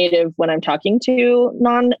use Native when I'm talking to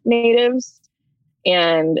non-Natives,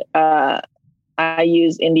 and I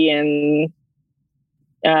use Indian,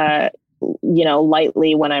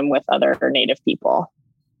 lightly when I'm with other Native people.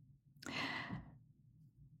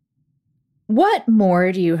 What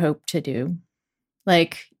more do you hope to do?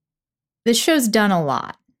 Like, this show's done a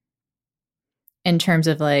lot in terms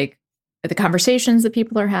of like the conversations that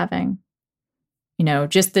people are having,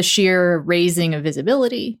 just the sheer raising of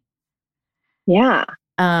visibility. Yeah.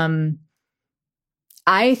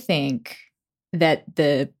 I think that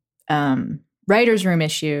the writer's room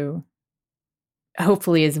issue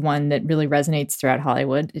hopefully is one that really resonates throughout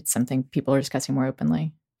Hollywood. It's something people are discussing more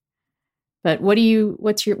openly. But what are you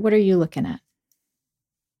looking at?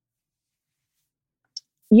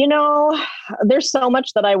 There's so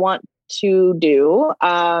much that I want to do.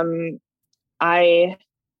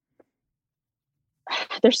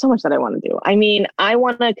 There's so much that I want to do. I mean, I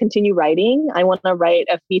want to continue writing. I want to write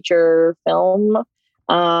a feature film.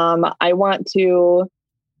 I want to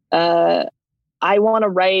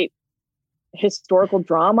write historical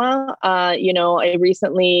drama. I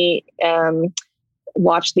recently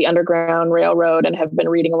watched the Underground Railroad and have been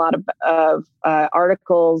reading a lot of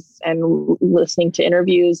articles and listening to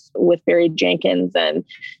interviews with Barry Jenkins. And,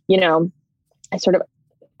 I sort of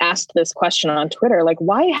asked this question on Twitter, like,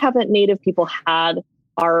 why haven't Native people had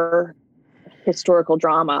our historical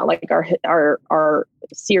drama, like our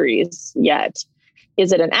series yet?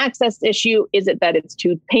 Is it an access issue? Is it that it's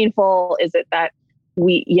too painful? Is it that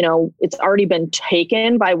it's already been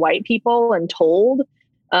taken by white people and told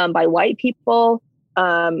by white people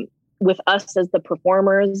with us as the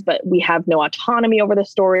performers, but we have no autonomy over the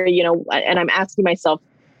story, and I'm asking myself,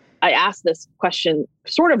 I asked this question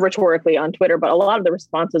sort of rhetorically on Twitter, but a lot of the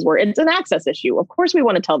responses were, it's an access issue. Of course we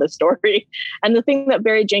want to tell this story. And the thing that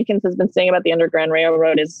Barry Jenkins has been saying about the Underground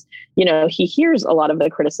Railroad is, he hears a lot of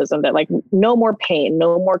the criticism that like, no more pain,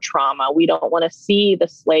 no more trauma. We don't want to see the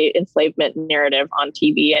enslavement narrative on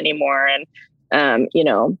TV anymore. And,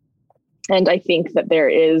 and I think that there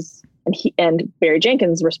is, and Barry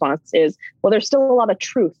Jenkins' response is, well, there's still a lot of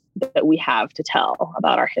truth that we have to tell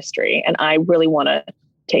about our history. And I really want to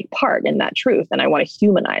take part in that truth. And I want to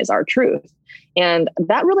humanize our truth. And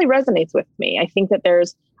that really resonates with me. I think that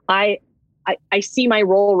I see my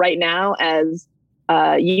role right now as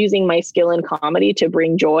using my skill in comedy to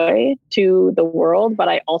bring joy to the world. But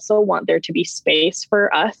I also want there to be space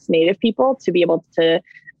for us Native people to be able to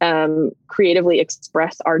creatively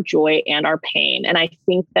express our joy and our pain. And I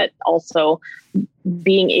think that also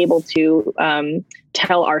being able to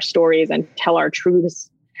tell our stories and tell our truths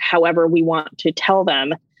however we want to tell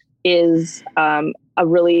them is a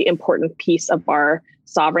really important piece of our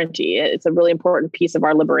sovereignty. It's a really important piece of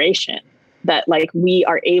our liberation, that like we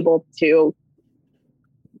are able to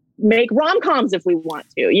make rom-coms if we want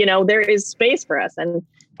to. There is space for us, and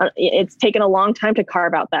it's taken a long time to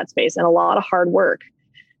carve out that space and a lot of hard work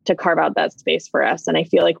to carve out that space for us. And I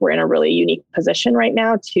feel like we're in a really unique position right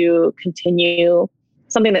now to continue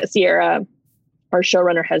something that Sierra, our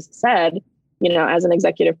showrunner, has said, as an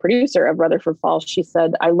executive producer of Rutherford Falls. She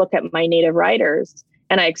said, I look at my Native writers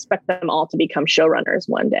and I expect them all to become showrunners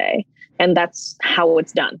one day. And that's how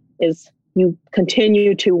it's done, is you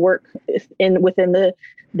continue to work within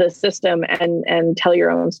the system and tell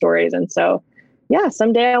your own stories. And so, yeah,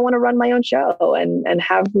 someday I want to run my own show and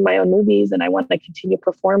have my own movies. And I want to continue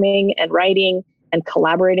performing and writing and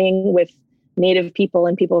collaborating with Native people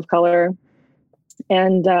and people of color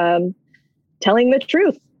and telling the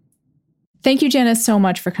truth. Thank you, Jenna, so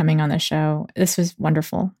much for coming on the show. This was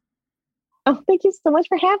wonderful. Oh, thank you so much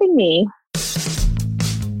for having me.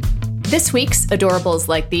 This week's Adorables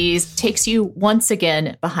Like These takes you once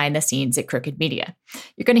again behind the scenes at Crooked Media.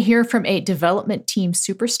 You're going to hear from a development team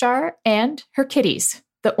superstar and her kitties,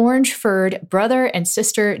 the orange-furred brother and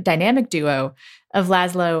sister dynamic duo of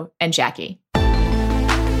Laszlo and Jackie.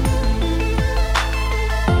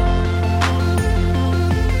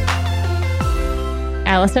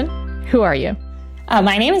 Allison, who are you?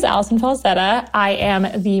 My name is Allison Falzetta. I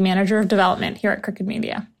am the manager of development here at Crooked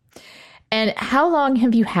Media. And how long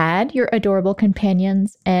have you had your adorable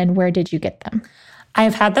companions, and where did you get them? I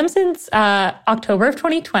have had them since October of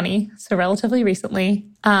 2020, so relatively recently.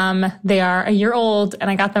 They are a year old, and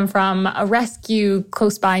I got them from a rescue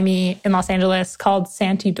close by me in Los Angeles called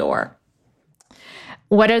Santi Door.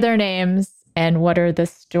 What are their names, and what are the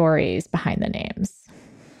stories behind the names?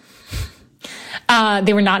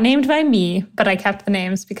 They were not named by me, but I kept the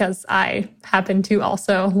names because I happen to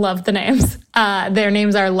also love the names. Their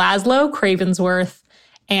names are Laszlo Cravensworth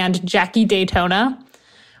and Jackie Daytona,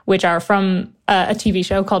 which are from a TV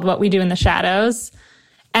show called What We Do in the Shadows.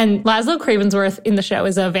 And Laszlo Cravensworth in the show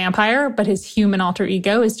is a vampire, but his human alter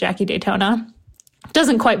ego is Jackie Daytona.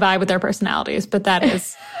 Doesn't quite vibe with their personalities, but that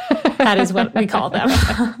is what we call them.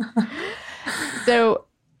 So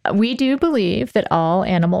we do believe that all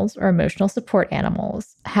animals are emotional support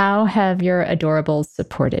animals. How have your adorables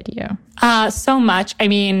supported you? So much. I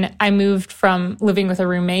mean, I moved from living with a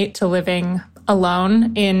roommate to living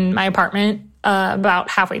alone in my apartment about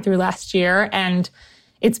halfway through last year. And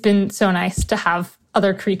it's been so nice to have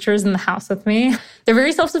other creatures in the house with me. They're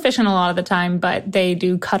very self-sufficient a lot of the time, but they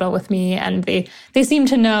do cuddle with me. And they seem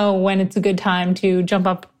to know when it's a good time to jump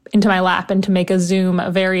up into my lap and to make a Zoom a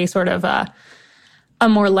very sort of a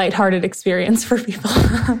more lighthearted experience for people.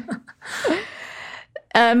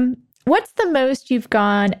 What's the most you've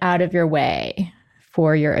gone out of your way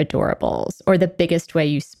for your adorables, or the biggest way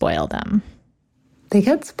you spoil them? They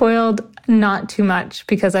get spoiled not too much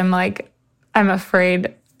because I'm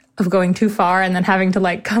afraid of going too far and then having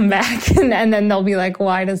to come back and then they'll be like,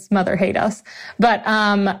 why does mother hate us? But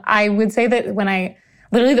I would say that when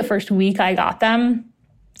literally the first week I got them,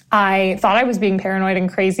 I thought I was being paranoid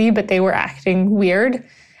and crazy, but they were acting weird.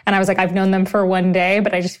 And I was like, I've known them for one day,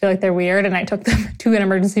 but I just feel like they're weird. And I took them to an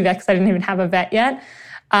emergency vet because I didn't even have a vet yet.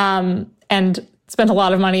 And spent a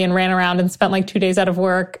lot of money and ran around and spent 2 days out of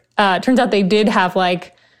work. Turns out they did have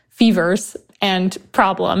fevers and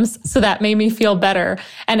problems. So that made me feel better.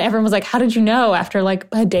 And everyone was like, how did you know after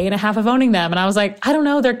a day and a half of owning them? And I was like, I don't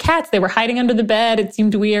know. They're cats. They were hiding under the bed. It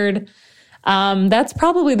seemed weird. That's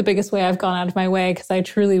probably the biggest way I've gone out of my way because I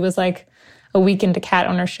truly was a week into cat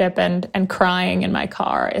ownership and crying in my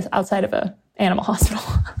car outside of an animal hospital.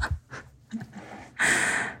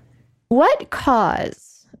 What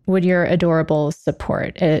cause would your adorables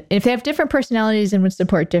support? If they have different personalities and would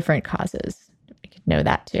support different causes, we could know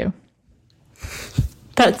that too.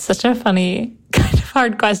 That's such a funny, kind of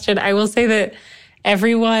hard question. I will say that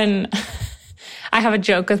everyone, I have a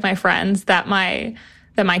joke with my friends that my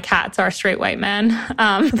cats are straight white men.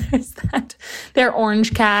 There's that. They're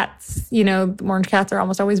orange cats. Orange cats are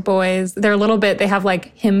almost always boys. They're they have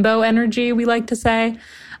himbo energy, we like to say.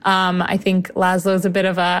 I think Laszlo's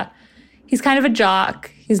he's kind of a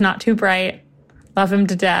jock. He's not too bright. Love him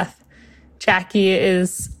to death. Jackie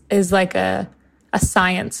is a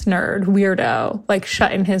science nerd, weirdo,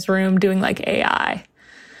 shut in his room doing AI.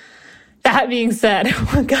 That being said,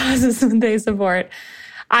 what causes would they support?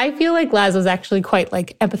 I feel like Laszlo's actually quite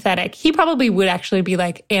empathetic. He probably would actually be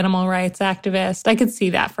animal rights activist. I could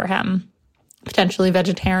see that for him. Potentially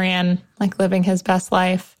vegetarian, living his best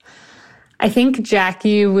life. I think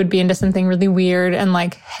Jackie would be into something really weird and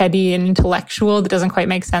heady and intellectual that doesn't quite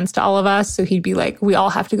make sense to all of us. So he'd be we all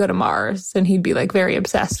have to go to Mars. And he'd be very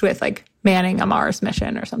obsessed with manning a Mars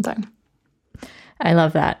mission or something. I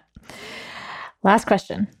love that. Last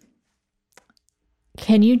question.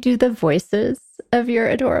 Can you do the voices of your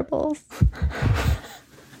adorables?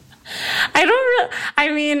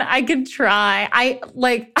 I could try. I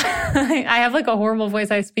have a horrible voice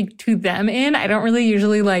I speak to them in. I don't really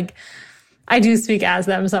usually I do speak as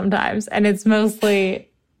them sometimes. And it's mostly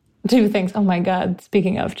two things. Oh my God.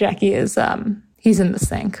 Speaking of, Jackie is, he's in the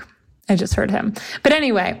sink. I just heard him. But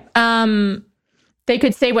anyway, they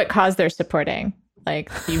could say what cause they're supporting.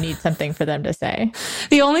 You need something for them to say.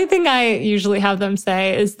 The only thing I usually have them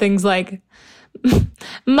say is things like,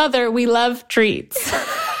 Mother, we love treats.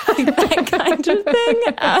 That kind of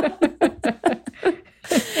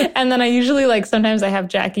thing. And then I usually sometimes I have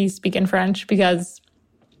Jackie speak in French because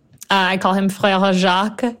I call him Frère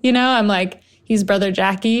Jacques, I'm he's brother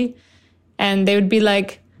Jackie. And they would be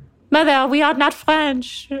like, Mother, we are not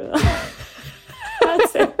French.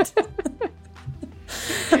 That's it.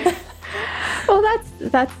 Well,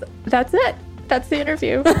 that's it. That's the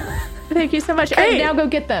interview. Thank you so much. Great. And now go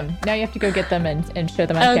get them. Now you have to go get them and show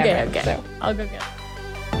them on camera. Okay. So I'll go get them.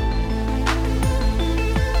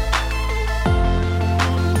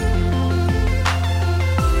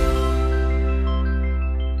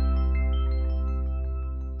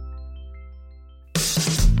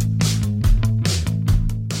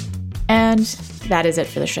 And that is it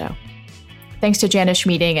for the show. Thanks to Janice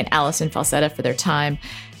Schmieding and Allison Falsetta for their time.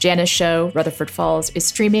 Janice's show, Rutherford Falls, is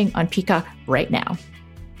streaming on Peacock right now.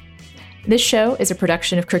 This show is a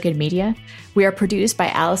production of Crooked Media. We are produced by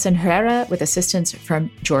Allison Herrera with assistance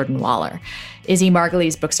from Jordan Waller. Izzy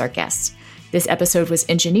Margulies books our guests. This episode was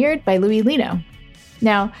engineered by Louis Lino.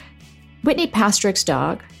 Now, Whitney Pastrick's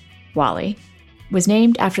dog, Wally, was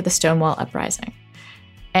named after the Stonewall Uprising.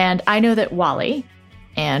 And I know that Wally,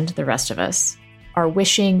 and the rest of us, are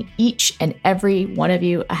wishing each and every one of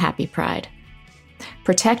you a happy Pride.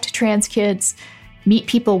 Protect trans kids, meet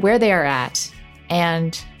people where they are at,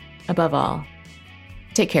 and, above all,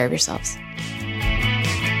 take care of yourselves.